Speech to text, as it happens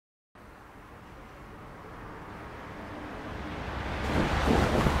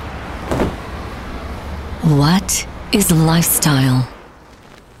What is lifestyle?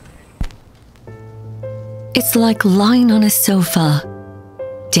 It's like lying on a sofa,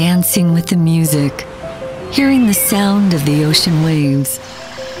 dancing with the music, hearing the sound of the ocean waves.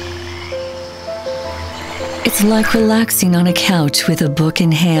 It's like relaxing on a couch with a book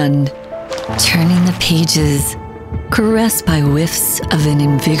in hand, turning the pages, caressed by whiffs of an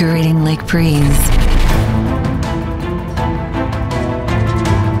invigorating lake breeze.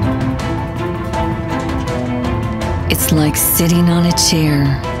 It's like sitting on a chair,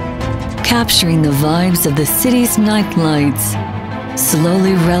 capturing the vibes of the city's night lights,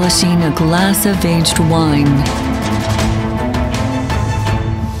 slowly relishing a glass of aged wine.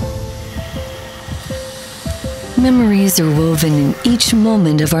 Memories are woven in each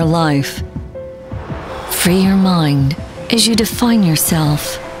moment of our life. Free your mind as you define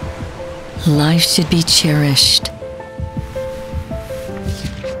yourself. Life should be cherished.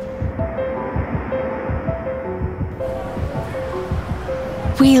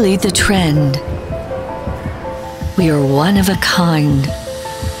 We lead the trend. We are one of a kind.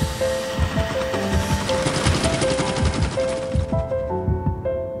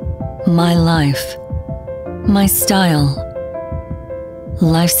 My life, my style,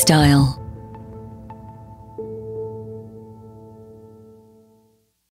 lifestyle.